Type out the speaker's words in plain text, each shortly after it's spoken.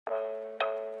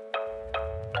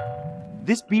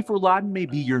This beef rouladen may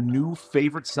be your new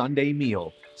favorite Sunday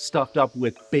meal, stuffed up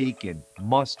with bacon,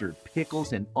 mustard,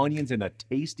 pickles, and onions in a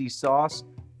tasty sauce.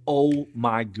 Oh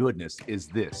my goodness, is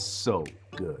this so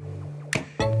good.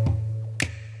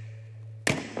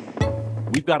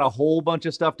 We've got a whole bunch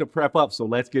of stuff to prep up, so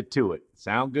let's get to it.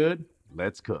 Sound good?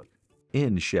 Let's cook.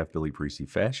 In Chef Billy Parisi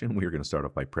fashion, we're going to start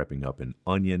off by prepping up an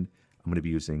onion. I'm going to be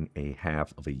using a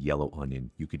half of a yellow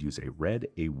onion. You could use a red,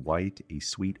 a white, a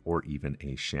sweet, or even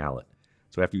a shallot.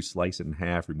 So after you slice it in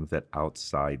half, remove that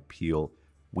outside peel.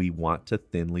 We want to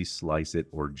thinly slice it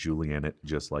or julienne it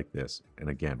just like this. And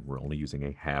again, we're only using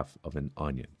a half of an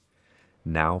onion.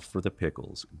 Now for the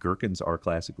pickles. Gherkins are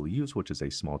classically used, which is a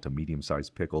small to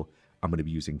medium-sized pickle. I'm going to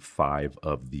be using 5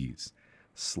 of these.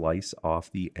 Slice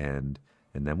off the end,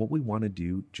 and then what we want to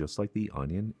do, just like the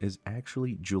onion, is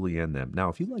actually julienne them. Now,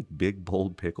 if you like big,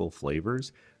 bold pickle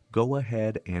flavors, go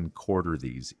ahead and quarter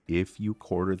these. If you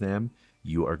quarter them,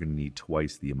 you are going to need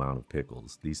twice the amount of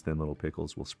pickles. These thin little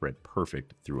pickles will spread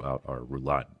perfect throughout our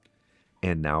rouladen.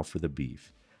 And now for the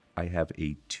beef. I have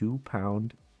a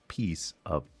 2-pound piece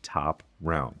of top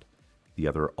round. The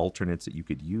other alternates that you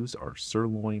could use are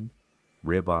sirloin,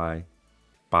 ribeye,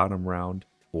 bottom round,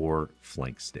 or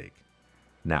flank steak.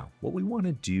 Now, what we want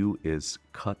to do is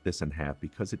cut this in half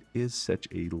because it is such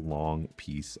a long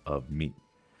piece of meat.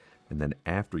 And then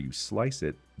after you slice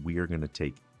it, we are going to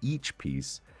take each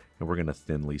piece and we're going to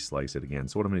thinly slice it again.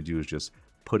 So what I'm going to do is just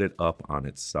put it up on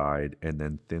its side and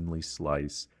then thinly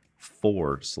slice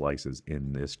 4 slices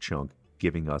in this chunk,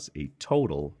 giving us a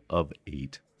total of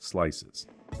 8 slices.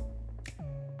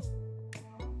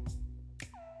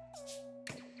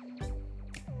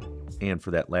 And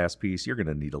for that last piece, you're going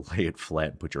to need to lay it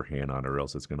flat and put your hand on it, or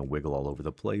else it's going to wiggle all over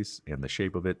the place, and the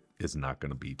shape of it is not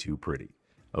going to be too pretty.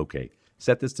 Okay,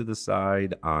 set this to the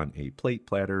side on a plate,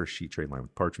 platter, or sheet tray lined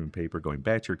with parchment paper. Going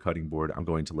back to your cutting board, I'm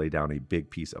going to lay down a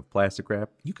big piece of plastic wrap.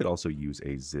 You could also use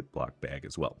a Ziploc bag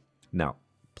as well. Now,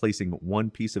 placing one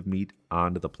piece of meat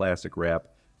onto the plastic wrap,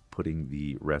 putting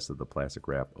the rest of the plastic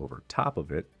wrap over top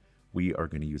of it, we are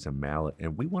going to use a mallet,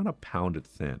 and we want to pound it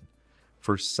thin.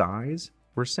 For size,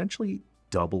 we're essentially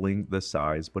doubling the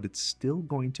size, but it's still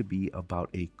going to be about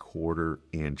a 1/4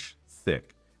 inch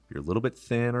thick. If you're a little bit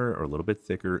thinner or a little bit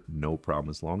thicker, no problem,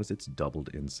 as long as it's doubled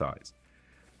in size.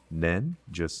 Then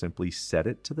just simply set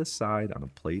it to the side on a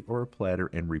plate or a platter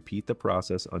and repeat the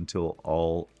process until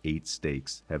all 8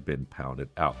 steaks have been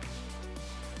pounded out.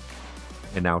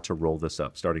 And now to roll this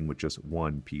up, starting with just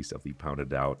one piece of the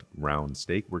pounded out round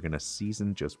steak, we're going to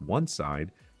season just one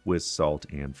side with salt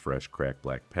and fresh cracked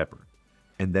black pepper.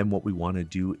 And then what we want to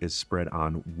do is spread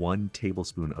on 1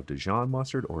 tablespoon of Dijon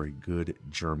mustard or a good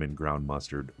German ground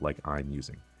mustard like I'm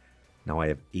using. Now I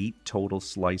have 8 total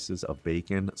slices of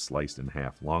bacon sliced in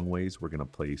half long ways. We're going to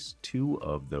place 2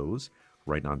 of those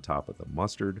right on top of the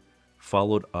mustard,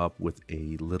 followed up with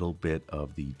a little bit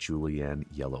of the julienne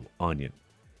yellow onion.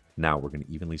 Now we're going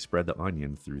to evenly spread the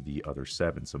onion through the other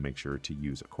 7, so make sure to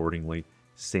use accordingly.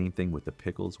 Same thing with the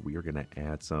pickles. We are going to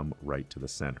add some right to the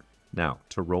center. Now,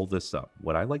 to roll this up,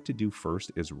 what I like to do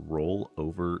first is roll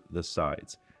over the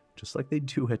sides, just like they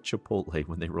do at Chipotle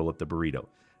when they roll up the burrito.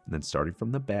 And then starting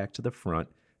from the back to the front,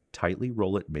 tightly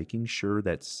roll it, making sure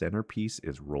that center piece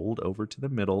is rolled over to the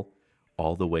middle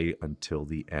all the way until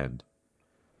the end.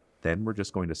 Then we're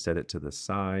just going to set it to the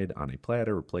side on a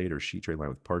platter or plate or sheet tray lined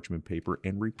with parchment paper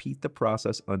and repeat the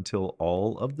process until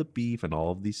all of the beef and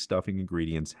all of these stuffing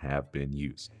ingredients have been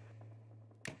used.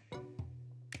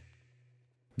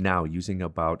 Now, using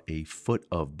about a foot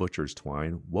of butcher's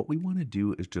twine, what we want to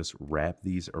do is just wrap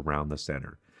these around the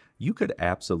center. You could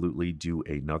absolutely do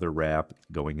another wrap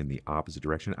going in the opposite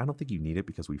direction. I don't think you need it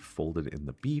because we folded in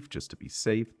the beef just to be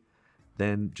safe.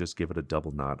 Then just give it a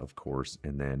double knot, of course,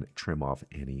 and then trim off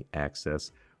any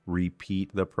excess.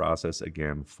 Repeat the process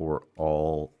again for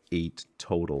all 8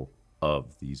 total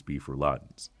of these beef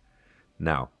rouladens.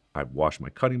 Now, I've washed my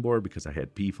cutting board because I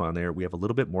had beef on there. We have a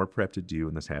little bit more prep to do,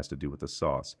 and this has to do with the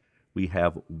sauce. We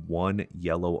have 1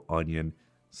 yellow onion.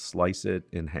 Slice it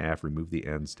in half, remove the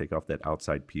ends, take off that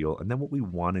outside peel, and then what we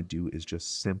want to do is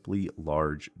just simply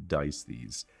large dice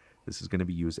these. This is going to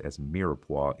be used as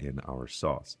mirepoix in our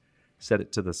sauce. Set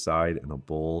it to the side in a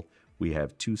bowl. We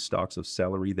have 2 stalks of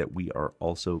celery that we are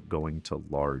also going to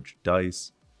large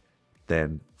dice.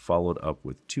 Then followed up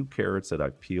with 2 carrots that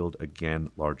I've peeled,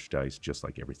 again, large dice, just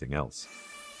like everything else.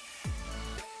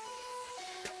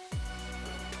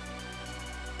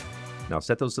 Now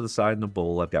set those to the side in a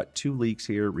bowl. I've got 2 leeks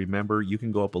here. Remember, you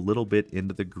can go up a little bit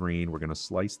into the green. We're going to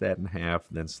slice that in half,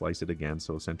 then slice it again,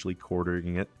 so essentially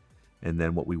quartering it. And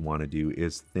then what we want to do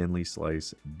is thinly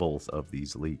slice both of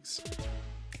these leeks.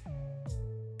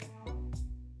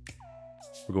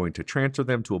 We're going to transfer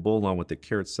them to a bowl along with the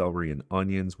carrots, celery, and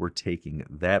onions. We're taking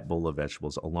that bowl of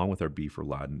vegetables along with our beef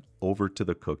rouladen over to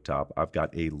the cooktop. I've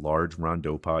got a large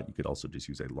rondeau pot. You could also just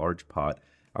use a large pot.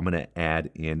 I'm going to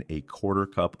add in a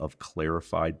 1/4 cup of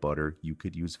clarified butter. You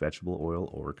could use vegetable oil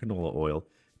or canola oil.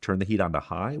 Turn the heat on to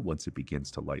high. Once it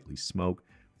begins to lightly smoke,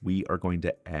 we are going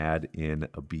to add in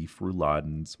a beef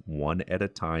rouladens one at a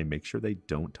time. Make sure they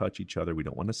don't touch each other. We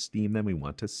don't want to steam them. We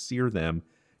want to sear them.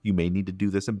 You may need to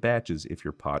do this in batches if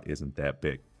your pot isn't that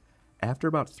big. After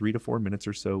about 3 to 4 minutes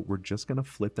or so, we're just going to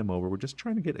flip them over. We're just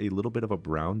trying to get a little bit of a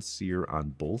brown sear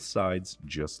on both sides,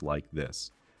 just like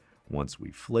this. Once we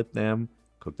flip them,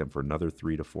 cook them for another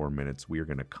 3 to 4 minutes, we are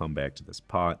going to come back to this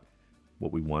pot.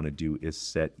 What we want to do is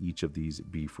set each of these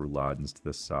beef rouladens to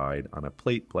the side on a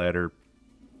plate, platter,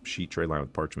 sheet tray lined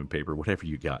with parchment paper, whatever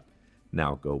you got.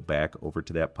 Now go back over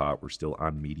to that pot. We're still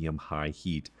on medium-high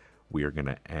heat. We are going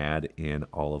to add in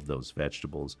all of those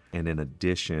vegetables. And in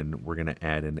addition, we're going to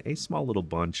add in a small little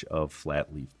bunch of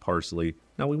flat leaf parsley.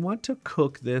 Now we want to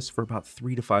cook this for about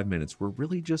 3 to 5 minutes. We're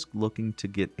really just looking to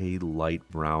get a light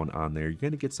brown on there. You're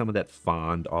going to get some of that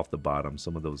fond off the bottom,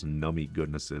 some of those nummy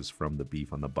goodnesses from the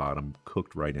beef on the bottom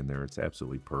cooked right in there. It's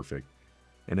absolutely perfect.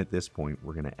 And at this point,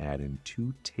 we're going to add in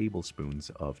 2 tablespoons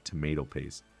of tomato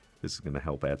paste. This is going to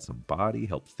help add some body,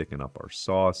 help thicken up our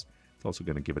sauce. It's also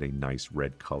going to give it a nice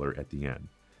red color at the end.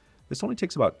 This only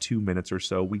takes about 2 minutes or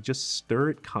so. We just stir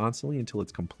it constantly until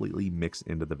it's completely mixed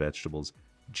into the vegetables,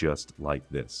 just like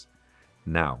this.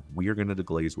 Now, we are going to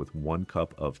deglaze with 1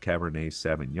 cup of Cabernet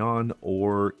Sauvignon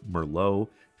or Merlot.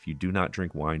 If you do not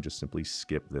drink wine, just simply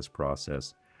skip this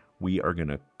process. We are going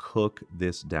to cook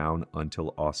this down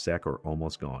until au sec or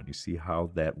almost gone. You see how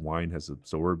that wine has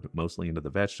absorbed mostly into the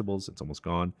vegetables? It's almost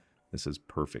gone. This is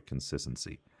perfect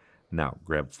consistency. Now,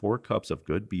 grab 4 cups of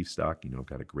good beef stock. You know, I've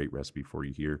got a great recipe for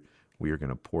you here. We are going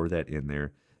to pour that in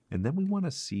there. And then we want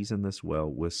to season this well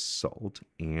with salt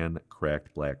and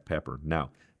cracked black pepper. Now,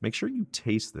 make sure you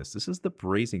taste this. This is the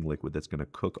braising liquid that's going to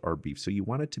cook our beef, so you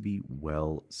want it to be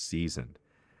well seasoned.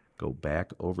 Go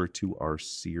back over to our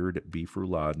seared beef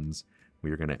rouladens.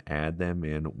 We are going to add them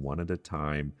in one at a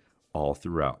time all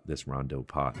throughout this rondeau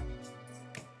pot.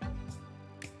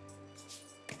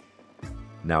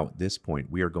 Now, at this point,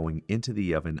 we are going into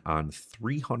the oven on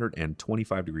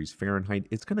 325 degrees Fahrenheit.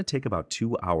 It's going to take about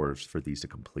 2 hours for these to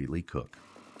completely cook.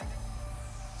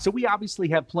 So we obviously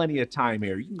have plenty of time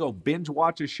here. You can go binge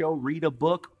watch a show, read a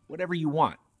book, whatever you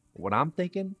want. What I'm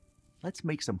thinking, let's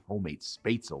make some homemade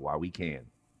Spaetzle while we can.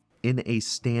 In a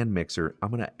stand mixer,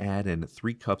 I'm going to add in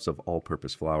 3 cups of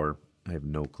all-purpose flour. I have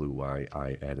no clue why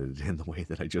I added it in the way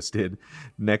that I just did.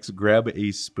 Next, grab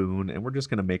a spoon, and we're just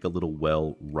going to make a little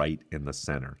well right in the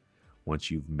center.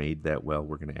 Once you've made that well,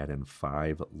 we're going to add in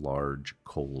 5 large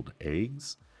cold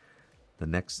eggs. The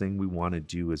next thing we want to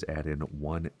do is add in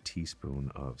 1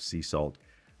 teaspoon of sea salt.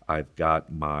 I've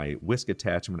got my whisk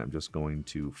attachment. I'm just going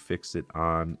to fix it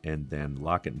on and then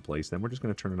lock it in place. Then we're just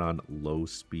going to turn it on low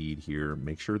speed here.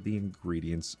 Make sure the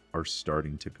ingredients are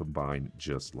starting to combine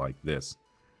just like this.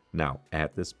 Now,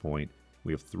 at this point,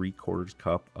 we have 3/4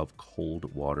 cup of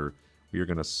cold water. We are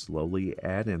going to slowly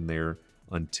add in there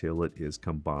until it is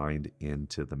combined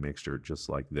into the mixture, just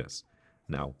like this.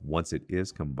 Now, once it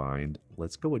is combined,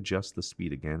 let's go adjust the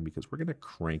speed again because we're going to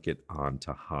crank it on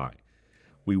to high.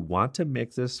 We want to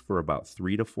mix this for about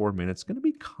 3 to 4 minutes. It's going to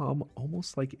become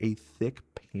almost like a thick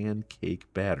pancake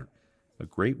batter. A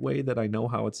great way that I know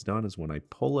how it's done is when I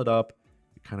pull it up,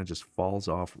 it kind of just falls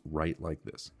off right like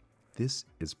this. This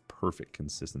is perfect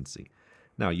consistency.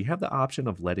 Now, you have the option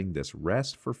of letting this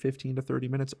rest for 15 to 30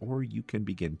 minutes, or you can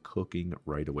begin cooking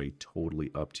right away,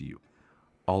 totally up to you.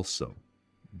 Also,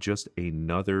 just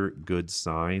another good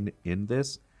sign in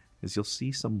this is you'll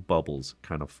see some bubbles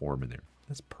kind of form in there.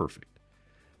 That's perfect.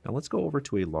 Now let's go over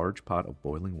to a large pot of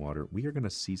boiling water. We are going to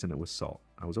season it with salt.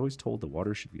 I was always told the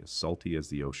water should be as salty as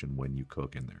the ocean when you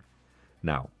cook in there.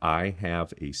 Now, I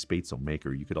have a Spaetzle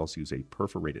maker. You could also use a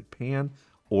perforated pan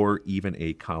or even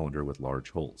a colander with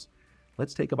large holes.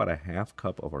 Let's take about a 1/2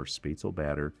 cup of our Spaetzle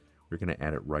batter. We're going to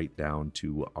add it right down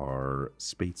to our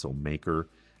Spaetzle maker.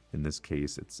 In this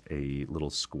case, it's a little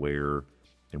square,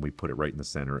 and we put it right in the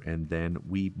center. And then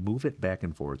we move it back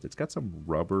and forth. It's got some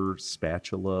rubber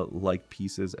spatula-like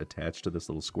pieces attached to this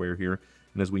little square here.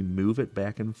 And as we move it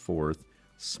back and forth,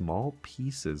 small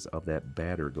pieces of that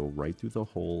batter go right through the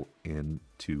hole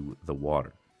into the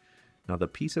water. Now, the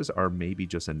pieces are maybe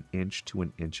just 1 inch to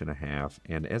 1.5 inches,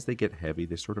 and as they get heavy,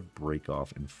 they sort of break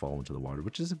off and fall into the water,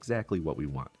 which is exactly what we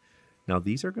want. Now,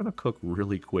 these are going to cook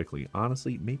really quickly.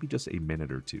 Honestly, maybe just a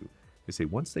minute or two. They say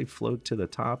once they float to the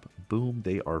top, boom,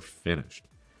 they are finished.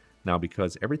 Now,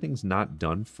 because everything's not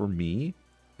done for me,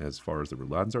 as far as the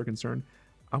rouladens are concerned,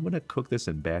 I'm going to cook this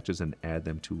in batches and add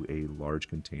them to a large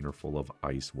container full of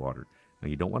ice water. Now,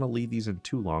 you don't want to leave these in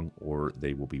too long or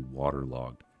they will be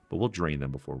waterlogged, but we'll drain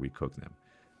them before we cook them.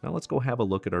 Now, let's go have a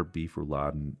look at our beef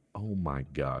rouladen. Oh my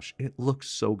gosh, it looks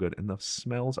so good, and the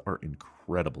smells are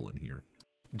incredible in here.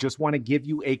 Just want to give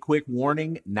you a quick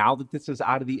warning. Now that this is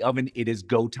out of the oven, it is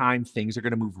go time. Things are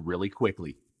going to move really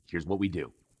quickly. Here's what we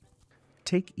do.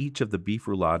 Take each of the beef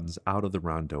rouladens out of the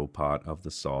rondeau pot of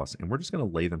the sauce, and we're just going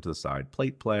to lay them to the side.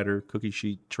 Plate, platter, cookie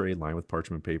sheet, tray lined with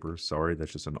parchment paper. Sorry,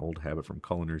 that's just an old habit from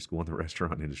culinary school in the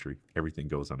restaurant industry. Everything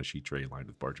goes on a sheet tray lined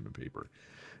with parchment paper.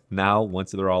 Now,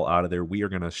 once they're all out of there, we are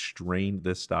going to strain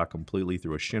this stock completely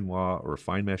through a chinois or a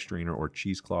fine mesh strainer or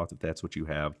cheesecloth if that's what you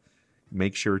have.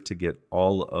 Make sure to get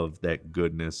all of that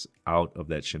goodness out of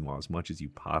that chinois as much as you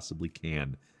possibly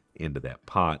can into that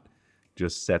pot.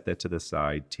 Just set that to the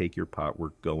side. Take your pot. We're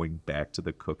going back to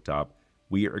the cooktop.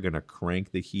 We are going to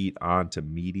crank the heat on to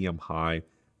medium high.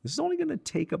 This is only going to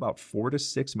take about 4 to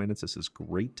 6 minutes. This is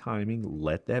great timing.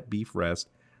 Let that beef rest.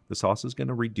 The sauce is going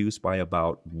to reduce by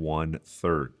about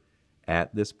 1/3.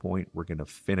 At this point, we're going to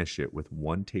finish it with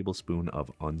 1 tablespoon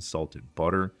of unsalted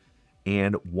butter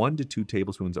and 1 to 2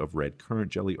 tablespoons of red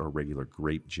currant jelly or regular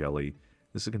grape jelly.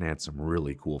 This is going to add some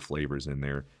really cool flavors in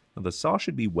there. Now, the sauce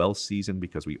should be well seasoned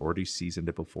because we already seasoned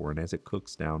it before, and as it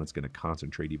cooks down, it's going to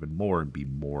concentrate even more and be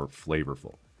more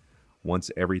flavorful.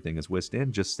 Once everything is whisked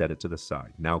in, just set it to the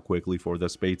side. Now, quickly for the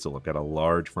Spaetzle, I've got a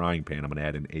large frying pan. I'm going to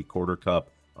add in 1/4 cup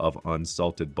of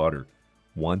unsalted butter.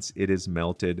 Once it is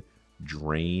melted,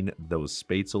 drain those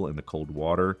Spaetzle in the cold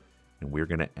water, and we're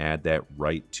going to add that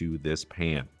right to this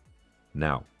pan.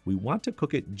 Now, we want to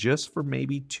cook it just for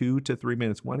maybe 2 to 3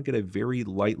 minutes. We want to get a very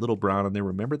light little brown on there.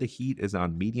 Remember, the heat is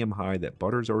on medium high. That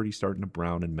butter's already starting to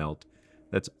brown and melt.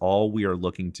 That's all we are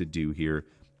looking to do here.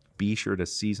 Be sure to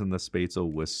season the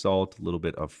Spaetzle with salt, a little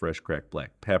bit of fresh cracked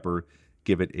black pepper.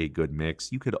 Give it a good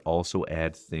mix. You could also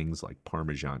add things like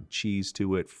Parmesan cheese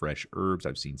to it, fresh herbs.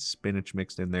 I've seen spinach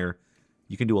mixed in there.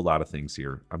 You can do a lot of things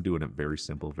here. I'm doing it very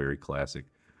simple, very classic.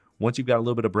 Once you've got a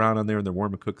little bit of brown on there and they're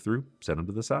warm to cook through, set them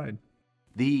to the side.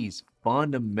 These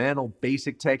fundamental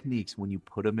basic techniques, when you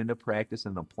put them into practice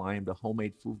and apply them to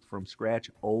homemade food from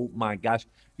scratch, oh my gosh,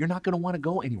 you're not going to want to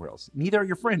go anywhere else. Neither are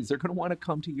your friends. They're going to want to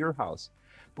come to your house.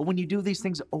 But when you do these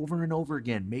things over and over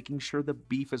again, making sure the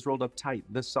beef is rolled up tight,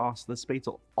 the sauce, the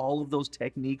Spaetzle, all of those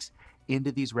techniques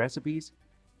into these recipes,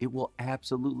 it will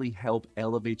absolutely help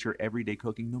elevate your everyday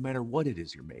cooking no matter what it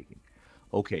is you're making.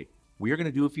 Okay, we are going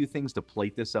to do a few things to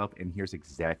plate this up, and here's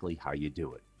exactly how you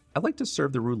do it. I like to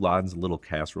serve the rouladens in a little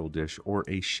casserole dish, or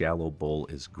a shallow bowl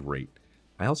is great.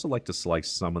 I also like to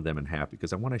slice some of them in half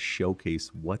because I want to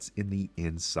showcase what's in the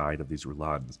inside of these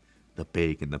rouladens. The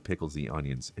bacon, the pickles, the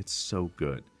onions. It's so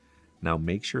good. Now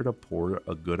make sure to pour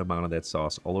a good amount of that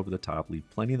sauce all over the top. Leave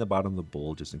plenty in the bottom of the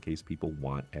bowl just in case people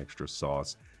want extra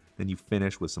sauce. Then you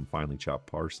finish with some finely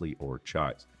chopped parsley or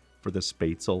chives. For the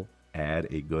Spaetzle, add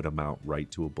a good amount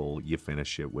right to a bowl. You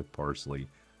finish it with parsley.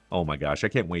 Oh my gosh, I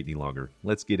can't wait any longer.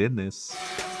 Let's get in this.